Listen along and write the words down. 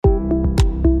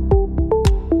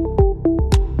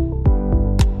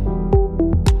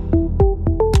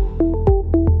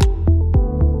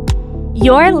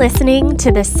You're listening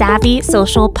to the Savvy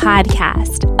Social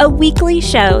Podcast, a weekly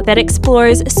show that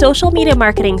explores social media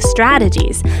marketing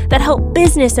strategies that help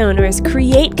business owners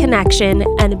create connection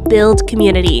and build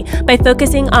community by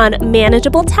focusing on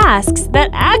manageable tasks that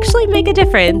actually make a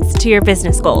difference to your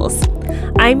business goals.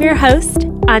 I'm your host,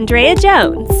 Andrea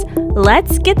Jones.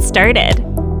 Let's get started.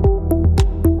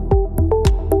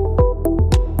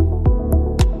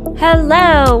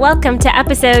 Hello, welcome to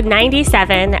episode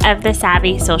 97 of the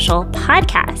Savvy Social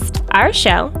Podcast. Our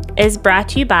show is brought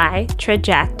to you by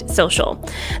Traject Social,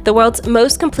 the world's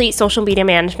most complete social media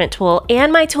management tool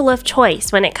and my tool of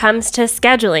choice when it comes to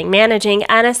scheduling, managing,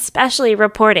 and especially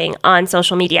reporting on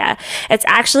social media. It's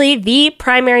actually the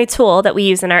primary tool that we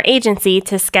use in our agency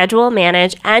to schedule,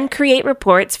 manage, and create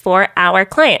reports for our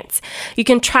clients. You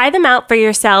can try them out for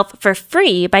yourself for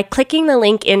free by clicking the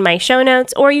link in my show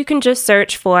notes, or you can just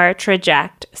search for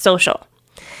Traject Social.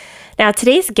 Now,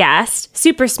 today's guest,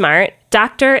 super smart,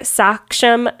 Dr.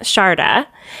 Saksham Sharda,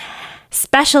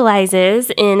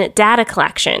 specializes in data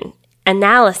collection,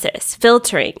 analysis,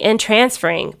 filtering, and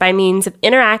transferring by means of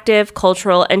interactive,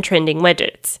 cultural, and trending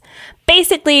widgets.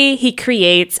 Basically, he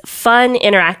creates fun,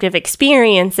 interactive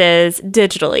experiences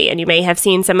digitally, and you may have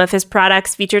seen some of his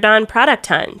products featured on Product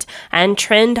Hunt and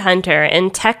Trend Hunter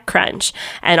and TechCrunch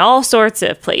and all sorts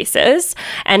of places.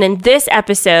 And in this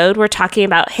episode, we're talking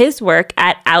about his work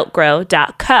at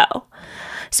Outgrow.co.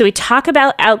 So we talk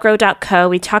about Outgrow.co,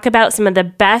 we talk about some of the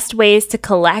best ways to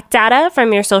collect data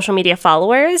from your social media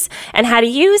followers and how to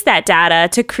use that data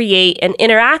to create an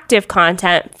interactive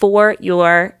content for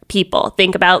your people.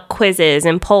 Think about quizzes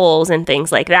and polls and things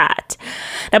like that.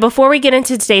 Now, before we get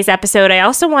into today's episode, I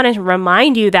also want to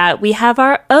remind you that we have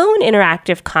our own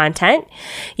interactive content.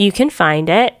 You can find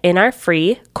it in our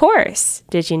free course.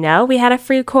 Did you know we had a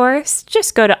free course?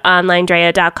 Just go to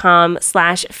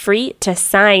onlinedrea.com/free to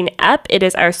sign up. It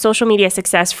is our social media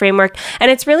success framework, and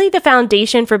it's really the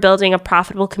foundation for building a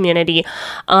profitable community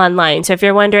online. So if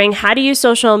you're wondering how to use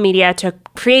social media to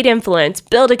create influence,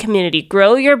 build a community,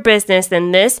 grow your business,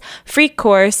 then this free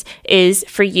course is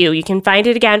for you. You can find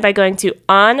it again by going to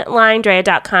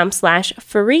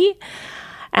onlinedrea.com/free.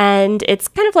 And it's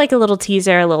kind of like a little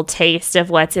teaser, a little taste of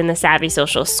what's in the Savvy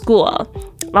Social School.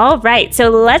 All right, so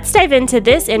let's dive into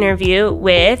this interview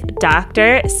with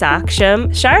Dr.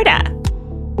 Saksham Sharda.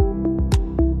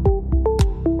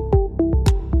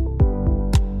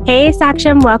 Hey,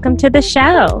 Saksham, welcome to the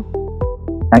show.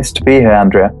 Nice to be here,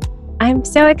 Andrea. I'm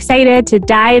so excited to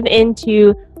dive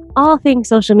into all things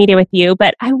social media with you,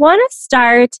 but I want to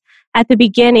start at the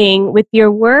beginning with your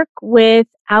work with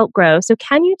Outgrow. So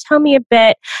can you tell me a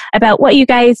bit about what you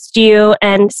guys do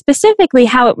and specifically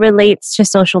how it relates to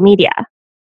social media?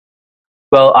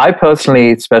 Well, I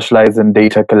personally specialize in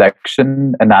data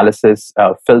collection, analysis,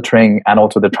 filtering, and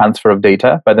also the transfer of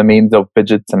data by the means of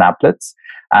widgets and applets.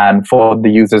 And for the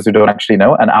users who don't actually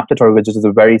know, an applet or a widget is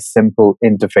a very simple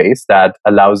interface that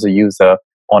allows a user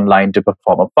online to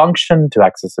perform a function, to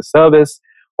access a service,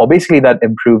 or basically that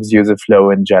improves user flow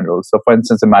in general. So for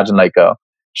instance, imagine like a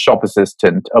shop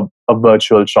assistant, a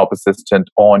virtual shop assistant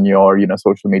on your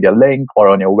social media link or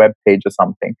on your web page or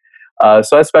something.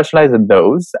 So I specialize in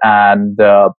those, and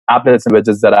applets and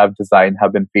widgets that I've designed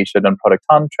have been featured on Product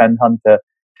Hunt, Trend Hunter,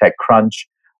 TechCrunch,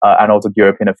 and also the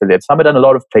European Affiliate Summit and a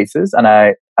lot of places.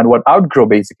 And what Outgrow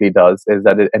basically does is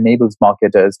that it enables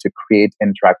marketers to create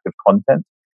interactive content,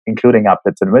 including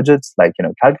applets and widgets like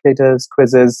calculators,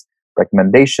 quizzes,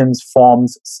 recommendations,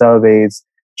 forms, surveys,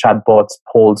 chatbots,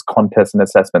 polls, contests, and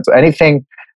assessments. So anything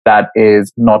that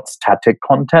is not static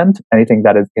content, anything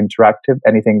that is interactive,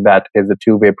 anything that is a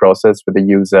two-way process with the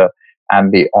user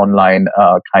and the online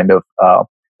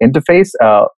interface,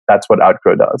 that's what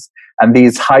Outgrow does. And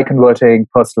these high-converting,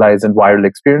 personalized, and viral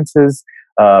experiences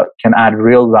can add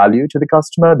real value to the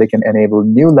customer. They can enable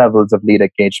new levels of lead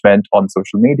engagement on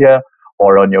social media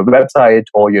or on your website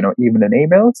or even in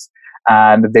emails.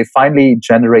 And they finally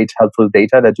generate helpful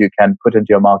data that you can put into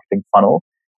your marketing funnel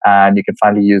and you can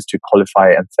finally use to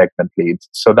qualify and segment leads.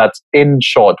 So that's in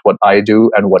short what I do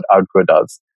and what Outgrow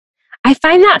does. I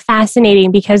find that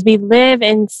fascinating because we live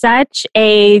in such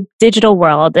a digital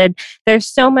world and there's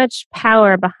so much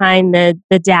power behind the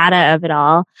data of it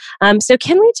all. So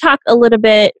can we talk a little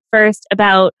bit first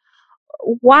about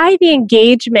why the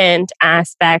engagement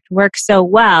aspect works so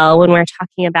well when we're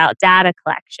talking about data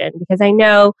collection? Because I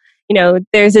know,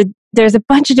 there's a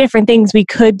bunch of different things we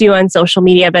could do on social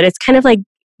media, but it's kind of like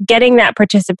getting that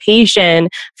participation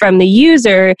from the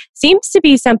user seems to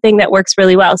be something that works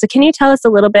really well. So can you tell us a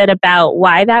little bit about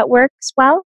why that works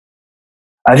well?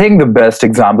 I think the best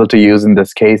example to use in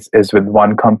this case is with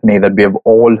one company that we have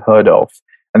all heard of,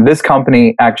 And this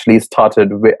company actually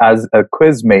started as a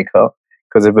quiz maker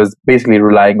because it was basically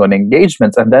relying on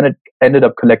engagements. And then it ended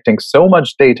up collecting so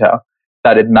much data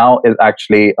that it now is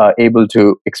actually able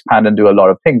to expand and do a lot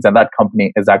of things. And that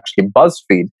company is actually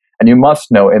BuzzFeed. And you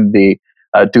must know in the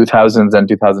 2000s and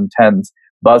 2010s,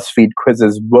 BuzzFeed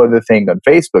quizzes were the thing on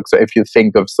Facebook. So if you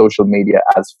think of social media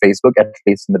as Facebook, at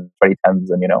least in the 2010s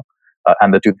and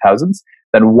and the 2000s,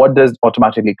 then what does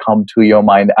automatically come to your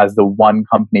mind as the one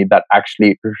company that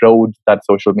actually rode that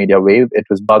social media wave? It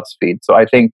was BuzzFeed. So I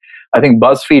think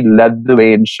BuzzFeed led the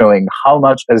way in showing how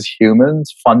much as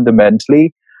humans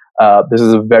fundamentally, this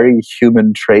is a very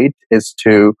human trait, is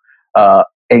to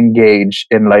engage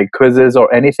in like quizzes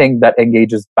or anything that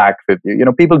engages back with you.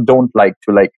 People don't like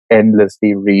to like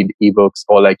endlessly read ebooks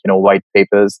or like white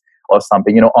papers or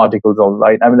something, articles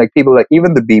online. I mean, like people like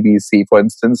even the BBC, for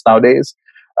instance, nowadays,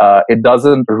 it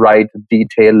doesn't write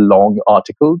detailed long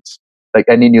articles like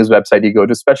any news website you go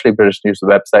to, especially British news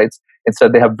websites.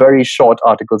 Instead, they have very short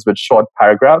articles with short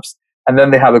paragraphs, and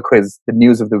then they have a quiz, the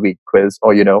news of the week quiz,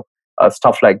 or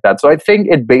stuff like that. So I think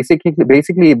it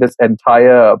basically this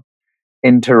entire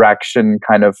interaction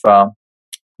kind of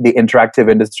the interactive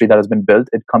industry that has been built,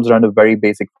 it comes around a very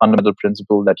basic fundamental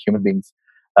principle that human beings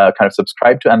kind of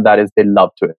subscribe to, and that is they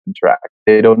love to interact.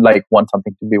 They don't like want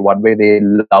something to be one way, they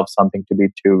love something to be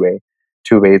two ways.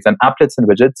 And applets and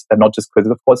widgets, and not just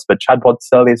quizzes of course, but chatbots,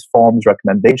 surveys, forms,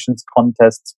 recommendations,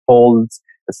 contests, polls,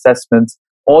 assessments,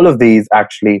 all of these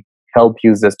actually help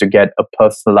users to get a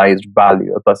personalized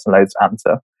value, a personalized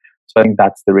answer. So I think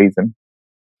that's the reason.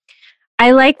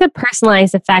 I like the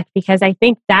personalized effect because I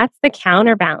think that's the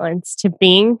counterbalance to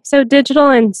being so digital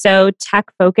and so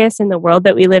tech focused in the world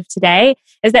that we live today,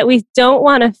 is that we don't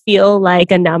want to feel like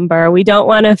a number. We don't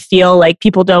want to feel like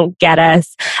people don't get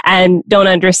us and don't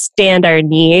understand our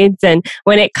needs. And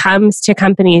when it comes to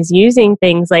companies using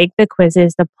things like the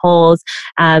quizzes, the polls,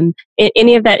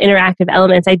 any of that interactive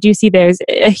elements, I do see there's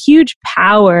a huge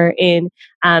power in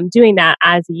doing that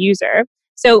as a user.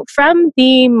 So from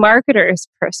the marketer's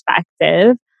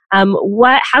perspective,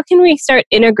 how can we start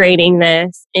integrating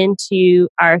this into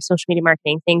our social media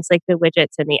marketing, things like the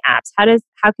widgets and the apps?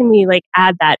 How can we like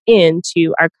add that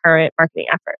into our current marketing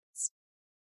efforts?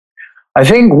 I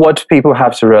think what people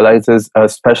have to realize is,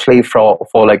 especially for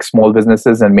like small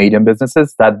businesses and medium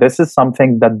businesses, that this is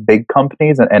something that big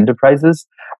companies and enterprises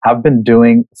have been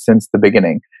doing since the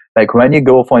beginning. Like when you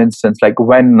go, for instance, like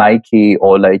when Nike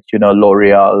or like,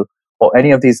 L'Oreal or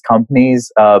any of these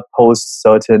companies post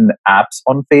certain apps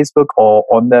on Facebook or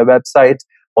on their website,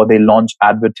 or they launch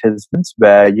advertisements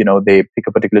where, they pick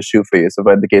a particular shoe for you. So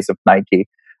in the case of Nike,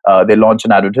 they launch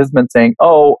an advertisement saying,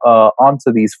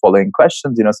 answer these following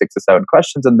questions, 6 or 7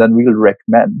 questions, and then we'll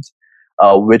recommend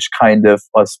which kind of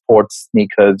sports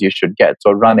sneakers you should get.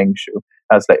 So running shoe.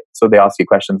 So they ask you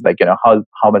questions like,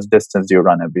 how much distance do you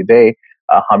run every day?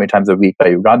 How many times a week are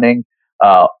you running?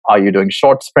 Are you doing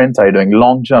short sprints? Are you doing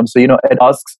long jumps? So, it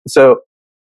asks. So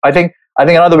I think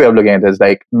another way of looking at it is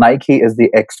like Nike is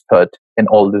the expert in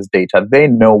all this data. They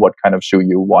know what kind of shoe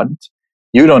you want.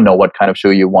 You don't know what kind of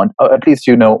shoe you want, or at least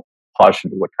you know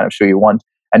partially what kind of shoe you want.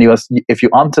 And if you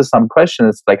answer some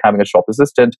questions, it's like having a shop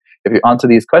assistant. If you answer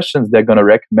these questions, they're going to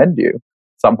recommend you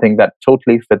something that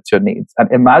totally fits your needs.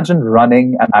 And imagine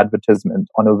running an advertisement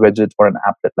on a widget or an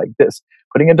applet like this,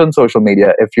 putting it on social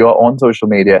media. If you're on social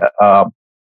media,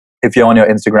 if you're on your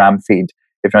Instagram feed,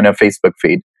 if you're on your Facebook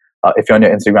feed, if you're on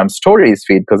your Instagram stories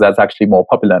feed, because that's actually more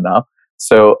popular now.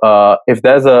 So if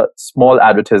there's a small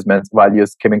advertisement while you're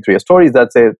skimming through your stories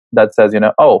that says,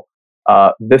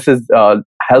 this is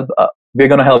help. We're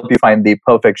going to help you find the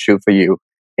perfect shoe for you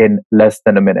in less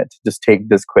than a minute. Just take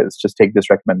this quiz. Just take this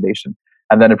recommendation.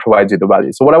 And then it provides you the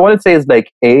value. So what I want to say is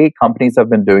like, A, companies have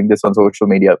been doing this on social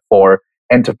media for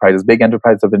enterprises. Big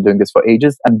enterprises have been doing this for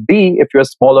ages. And B, if you're a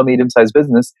small or medium-sized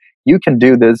business, you can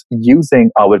do this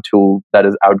using our tool that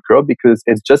is Outgrow, because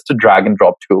it's just a drag and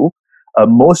drop tool.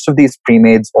 Most of these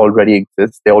pre-mades already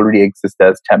exist. They already exist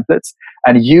as templates.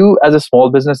 And you, as a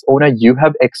small business owner, you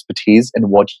have expertise in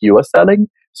what you are selling.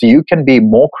 So you can be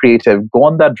more creative, go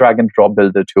on that drag and drop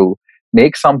builder tool,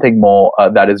 make something more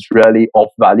that is really of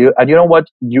value. And you know what?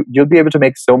 You'll be able to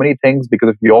make so many things because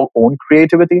of your own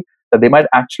creativity that they might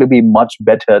actually be much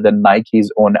better than Nike's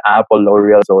own app or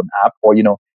L'Oreal's own app or,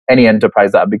 any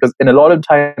enterprise app. Because in a lot of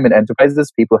time in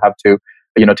enterprises, people have to,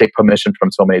 take permission from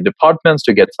so many departments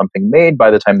to get something made. By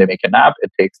the time they make an app,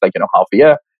 it takes like, half a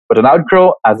year. But an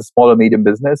Outgrow, as a small or medium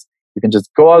business, you can just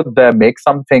go out there, make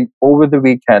something over the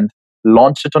weekend,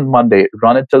 launch it on Monday,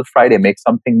 run it till Friday, make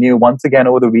something new once again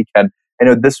over the weekend.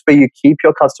 This way you keep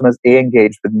your customers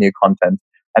engaged with new content,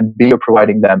 and B, you're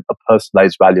providing them a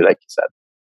personalized value, like you said.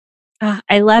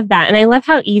 I love that. And I love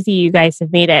how easy you guys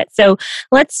have made it. So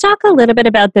let's talk a little bit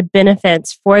about the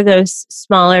benefits for those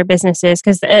smaller businesses,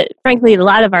 because frankly, a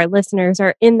lot of our listeners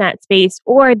are in that space,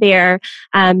 or they're,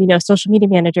 social media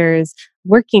managers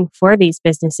working for these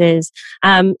businesses.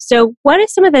 So what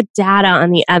is some of the data on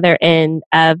the other end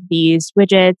of these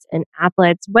widgets and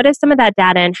applets? What is some of that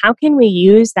data, and how can we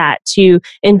use that to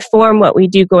inform what we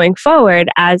do going forward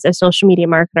as a social media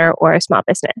marketer or a small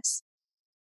business?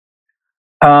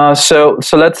 So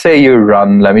let's say you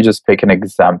run. Let me just pick an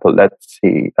example. Let's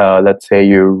see. Let's say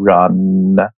you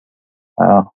run.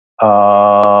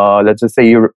 Let's just say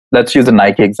you. Let's use a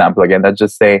Nike example again. Let's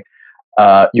just say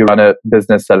you run a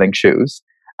business selling shoes,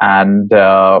 and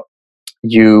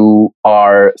you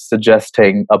are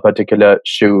suggesting a particular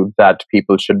shoe that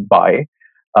people should buy.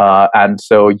 And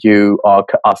so you are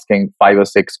asking 5 or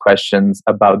 6 questions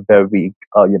about their week.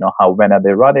 When are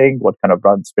they running? What kind of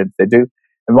run sprints they do?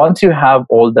 And once you have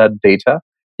all that data,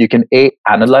 you can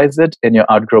analyze it in your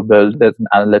Outgrow build. There's an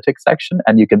analytics section,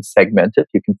 and you can segment it.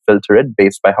 You can filter it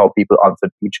based by how people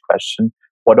answered each question,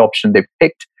 what option they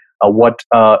picked, what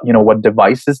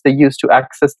devices they used to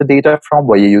access the data from.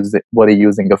 Were they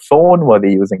using a phone? Were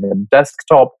they using a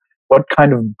desktop? What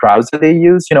kind of browser they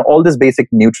use? All this basic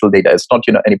neutral data. It's not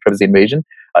any privacy invasion.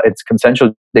 It's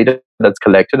consensual data that's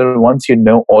collected, and once you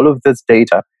know all of this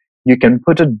data, you can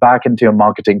put it back into your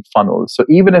marketing funnel. So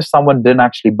even if someone didn't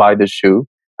actually buy the shoe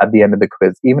at the end of the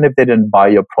quiz, even if they didn't buy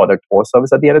your product or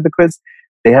service at the end of the quiz,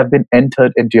 they have been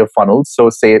entered into your funnel. So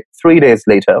say 3 days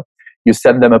later, you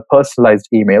send them a personalized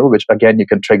email, which again you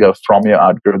can trigger from your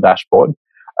Outgrow dashboard,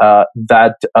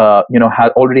 that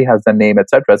already has their name,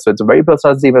 etc. So it's a very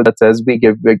personalized email that says we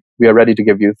are ready to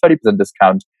give you 30%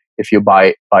 discount if you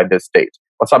buy by this date,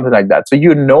 or something like that. So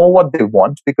you know what they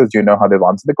want because you know how they've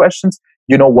answered the questions.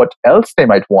 You know what else they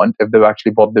might want if they've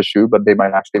actually bought the shoe, but they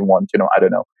might actually want,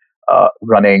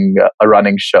 running a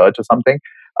running shirt or something.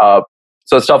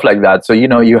 So stuff like that. So,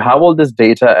 you have all this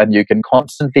data and you can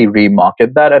constantly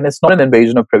remarket that. And it's not an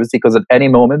invasion of privacy because at any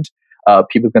moment,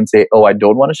 people can say, oh, I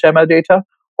don't want to share my data.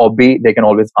 Or B, they can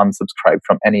always unsubscribe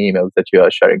from any emails that you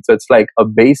are sharing. So it's like a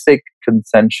basic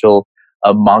consensual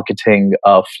marketing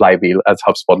flywheel, as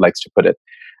HubSpot likes to put it.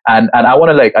 And I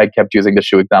want to I kept using the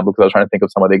shoe example because I was trying to think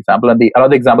of some other example. And the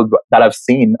another example that I've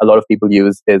seen a lot of people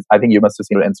use is, I think you must have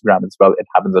seen it on Instagram as well. It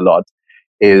happens a lot.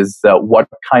 Is what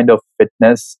kind of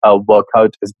fitness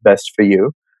workout is best for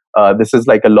you? This is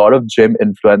like a lot of gym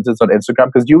influencers on Instagram,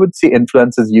 because you would see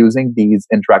influencers using these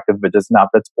interactive widgets and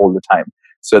applets all the time.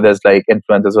 So there's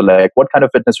influencers who are what kind of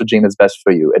fitness regime is best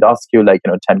for you? It asks you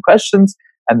 10 questions,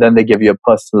 and then they give you a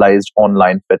personalized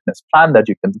online fitness plan that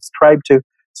you can subscribe to.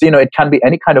 So, it can be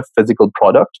any kind of physical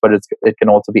product, but it can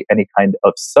also be any kind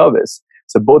of service.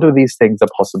 So both of these things are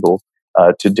possible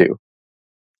to do.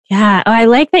 Yeah. Oh, I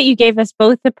like that you gave us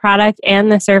both the product and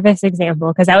the service example,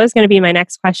 because that was going to be my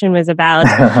next question, was about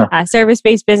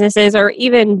service-based businesses or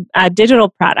even digital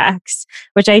products,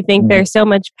 which I think there's so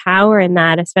much power in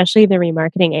that, especially the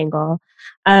remarketing angle.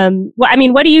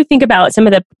 What do you think about some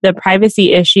of the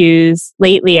privacy issues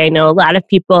lately? I know a lot of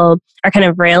people are kind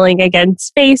of railing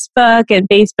against Facebook and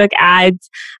Facebook ads.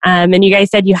 And you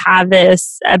guys said you have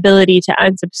this ability to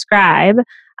unsubscribe.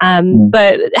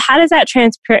 But how does that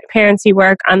transparency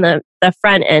work on the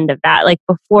front end of that? Like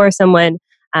before someone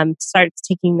starts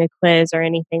taking the quiz or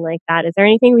anything like that, is there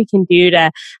anything we can do to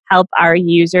help our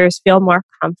users feel more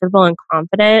comfortable and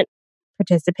confident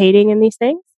participating in these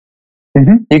things?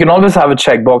 You can always have a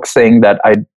checkbox saying that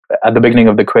at the beginning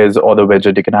of the quiz or the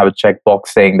widget, you can have a checkbox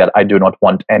saying that I do not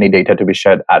want any data to be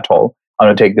shared at all. I'm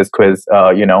going to take this quiz,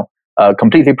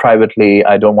 completely privately.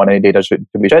 I don't want any data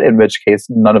to be shared, in which case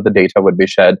none of the data would be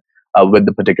shared with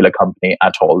the particular company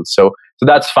at all. So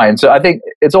that's fine. So I think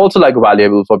it's also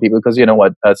valuable for people, because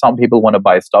some people want to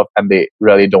buy stuff and they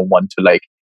really don't want to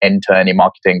enter any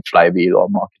marketing flywheel or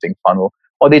marketing funnel,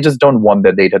 or they just don't want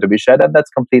their data to be shared, and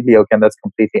that's completely okay, and that's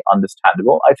completely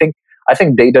understandable. I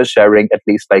think data sharing, at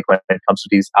least when it comes to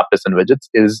these applets and widgets,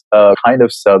 is a kind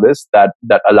of service that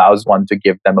allows one to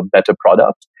give them a better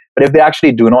product. But if they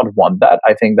actually do not want that,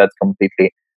 I think that's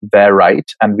completely their right,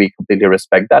 and we completely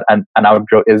respect that. And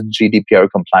Outgrow is GDPR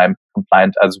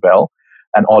compliant as well,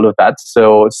 and all of that.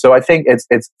 So I think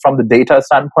it's from the data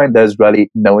standpoint, there's really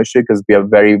no issue, because we are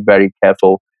very, very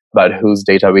careful about whose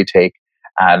data we take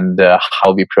and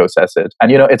how we process it.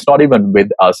 And it's not even with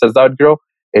us as Outgrow.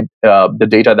 The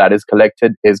data that is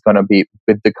collected is going to be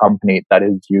with the company that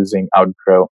is using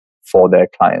Outgrow for their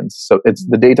clients. So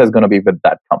the data is going to be with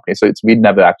that company. So we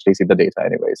never actually see the data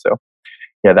anyway. So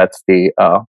yeah, that's the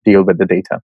deal with the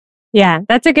data. Yeah,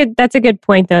 that's a good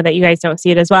point though, that you guys don't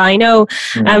see it as well. I know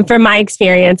from my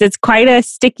experience, it's quite a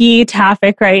sticky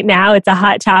topic right now. It's a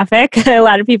hot topic. A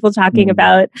lot of people talking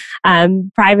about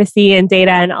privacy and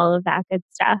data and all of that good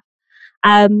stuff.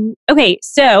 Okay,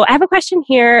 so I have a question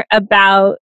here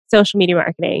about social media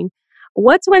marketing.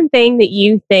 What's one thing that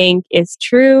you think is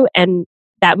true and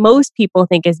that most people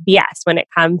think is BS when it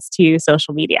comes to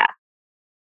social media?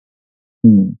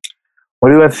 What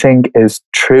do I think is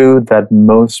true that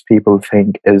most people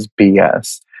think is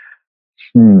BS?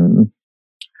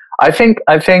 I think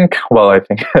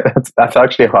that's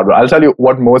actually a hard one. I'll tell you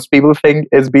what most people think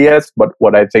is BS, but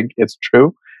what I think is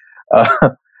true.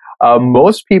 Uh,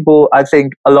 most people, I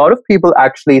think a lot of people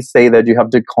actually say that you have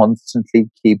to constantly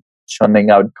keep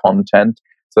churning out content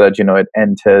so that, it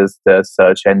enters the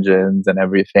search engines and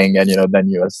everything. And, then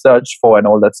you are searched for and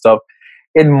all that stuff.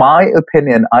 In my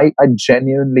opinion, I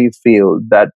genuinely feel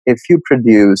that if you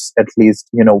produce at least,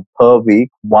 per week,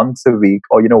 once a week,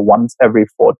 or, once every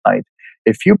fortnight,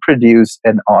 if you produce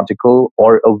an article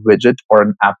or a widget or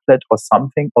an applet or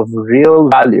something of real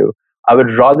value, I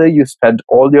would rather you spend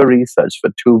all your research for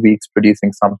 2 weeks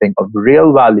producing something of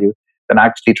real value than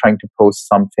actually trying to post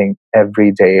something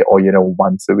every day or,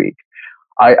 once a week.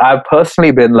 I've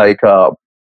personally been like,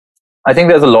 I think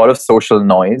there's a lot of social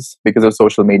noise because of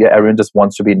social media. Everyone just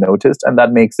wants to be noticed, and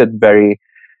that makes it very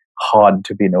hard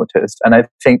to be noticed. And I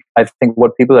think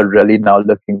what people are really now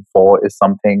looking for is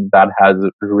something that has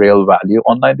real value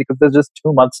online, because there's just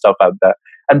too much stuff out there.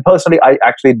 And personally, I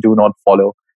actually do not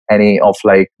follow any of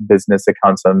like business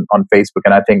accounts on Facebook.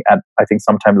 And I think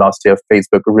sometime last year,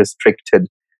 Facebook restricted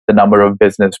the number of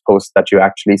business posts that you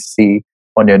actually see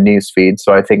on your newsfeed.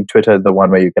 So I think Twitter is the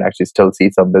one where you can actually still see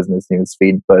some business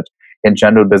newsfeed, but in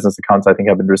general, business accounts I think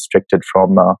have been restricted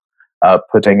from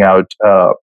putting out.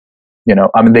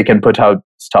 They can put out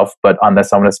stuff, but unless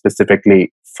someone is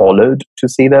specifically followed to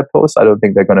see their posts, I don't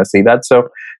think they're going to see that. So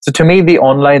to me, the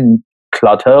online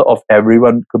clutter of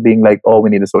everyone being like, oh, we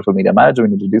need a social media manager, we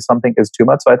need to do something, is too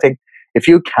much. So I think if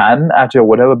you can, at your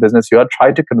whatever business you are,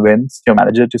 try to convince your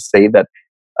manager to say that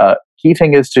key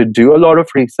thing is to do a lot of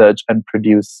research and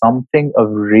produce something of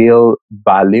real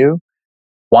value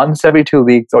once every 2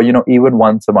 weeks, or even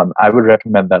once a month. I would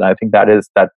recommend that. I think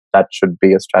that should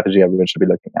be a strategy everyone should be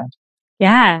looking at.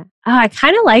 Yeah. Oh, I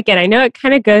kind of like it. I know it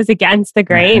kind of goes against the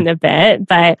grain a bit,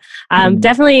 but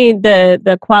definitely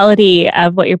the quality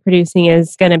of what you're producing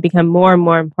is going to become more and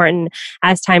more important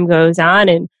as time goes on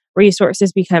and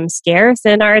resources become scarce,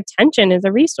 and our attention is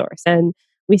a resource. And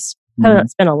we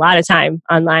spend a lot of time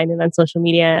online and on social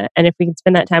media. And if we can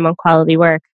spend that time on quality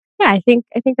work, I think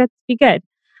that'd be good.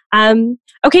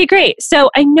 Okay, great. So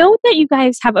I know that you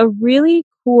guys have a really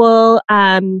cool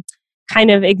kind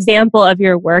of example of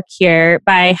your work here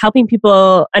by helping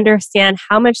people understand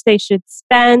how much they should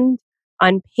spend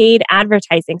on paid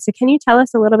advertising. So can you tell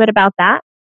us a little bit about that?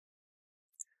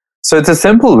 So it's a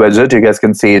simple widget. You guys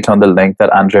can see it on the link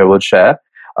that Andrea will share.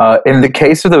 In the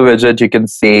case of the widget, you can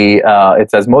see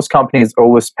it says most companies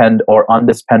overspend or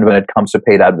underspend when it comes to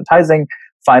paid advertising.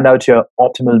 Find out your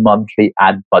optimal monthly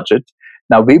ad budget.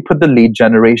 Now, we put the lead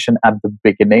generation at the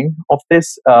beginning of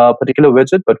this particular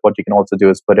widget, but what you can also do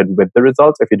is put it with the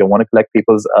results if you don't want to collect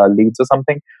people's leads or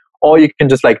something, or you can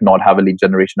just like not have a lead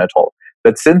generation at all.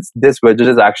 But since this widget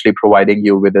is actually providing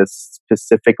you with a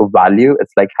specific value,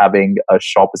 it's like having a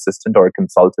shop assistant or a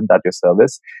consultant at your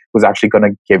service who's actually going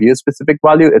to give you a specific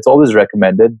value. It's always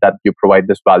recommended that you provide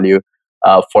this value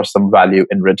for some value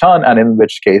in return, and in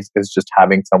which case is just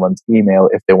having someone's email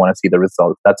if they want to see the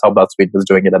results. That's how BuzzFeed was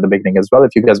doing it at the beginning as well.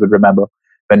 If you guys would remember,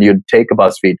 when you'd take a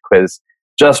BuzzFeed quiz,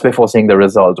 just before seeing the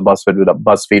result,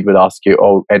 BuzzFeed would ask you,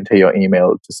 oh, enter your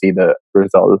email to see the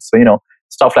results. So,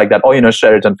 stuff like that. Or,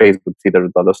 share it on Facebook, see the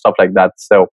result, or stuff like that.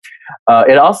 So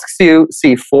it asks you,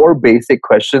 4 basic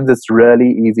questions. It's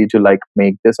really easy to like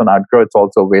make this on AdGrow. It's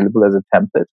also available as a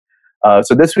template.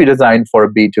 So this we designed for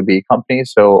a B2B company.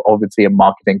 So obviously a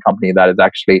marketing company that is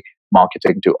actually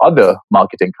marketing to other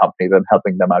marketing companies and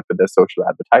helping them out with their social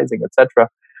advertising, etc.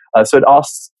 So it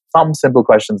asks some simple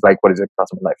questions like, what is your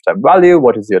customer lifetime value?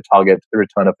 What is your target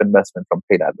return of investment from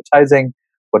paid advertising?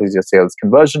 What is your sales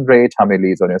conversion rate? How many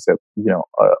leads on your sales,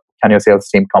 can your sales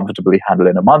team comfortably handle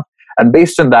in a month? And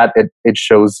based on that, it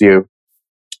shows you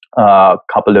a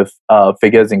couple of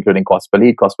figures, including cost per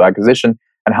lead, cost per acquisition,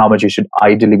 and how much you should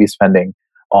ideally be spending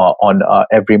on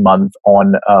every month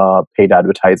on paid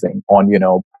advertising.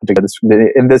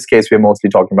 In this case, we're mostly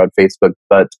talking about Facebook,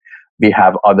 but we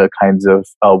have other kinds of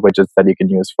widgets that you can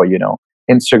use for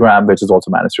Instagram, which is also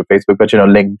managed through Facebook, but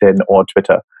LinkedIn or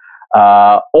Twitter.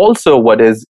 Also, what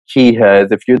is key here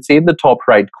is if you'd see in the top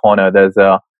right corner, there's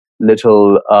a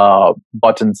little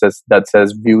button that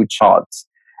says View Charts.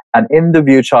 And in the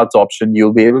View Charts option,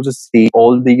 you'll be able to see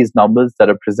all these numbers that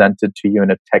are presented to you in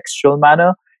a textual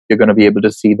manner. You're going to be able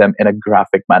to see them in a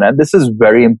graphic manner. And this is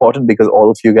very important because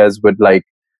all of you guys would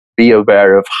be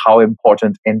aware of how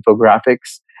important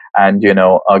infographics and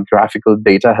graphical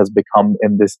data has become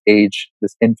in this age,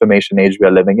 this information age we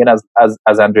are living in. As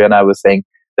Andrea and I were saying,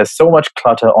 there's so much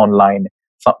clutter online.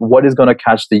 So what is going to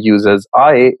catch the user's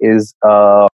eye is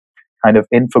kind of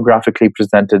infographically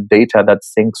presented data that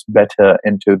sinks better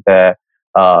into their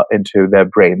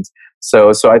brains.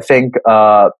 So I think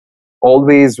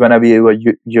always, whenever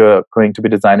you're going to be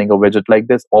designing a widget like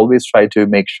this, always try to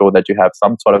make sure that you have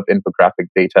some sort of infographic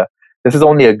data. This is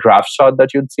only a graph chart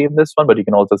that you'd see in this one, but you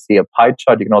can also see a pie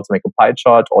chart. You can also make a pie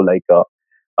chart or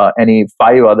any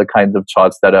 5 other kinds of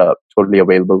charts that are totally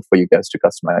available for you guys to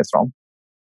customize from.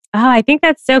 Oh, I think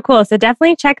that's so cool. So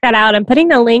definitely check that out. I'm putting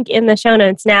the link in the show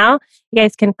notes now. You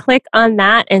guys can click on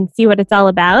that and see what it's all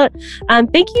about.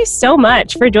 Thank you so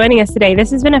much for joining us today.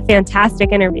 This has been a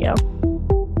fantastic interview.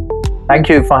 Thank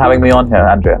you for having me on here,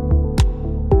 Andrea.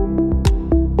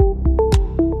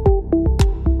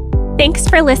 Thanks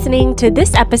for listening to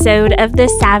this episode of the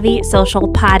Savvy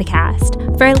Social Podcast.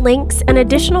 For links and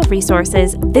additional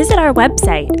resources, visit our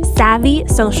website,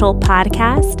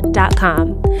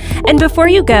 savvysocialpodcast.com. And before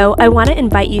you go, I want to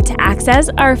invite you to access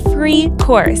our free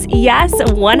course. Yes,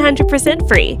 100%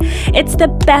 free. It's the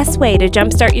best way to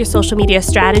jumpstart your social media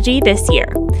strategy this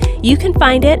year. You can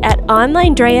find it at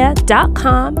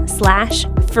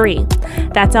onlinedrea.com/free.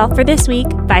 That's all for this week.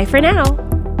 Bye for now.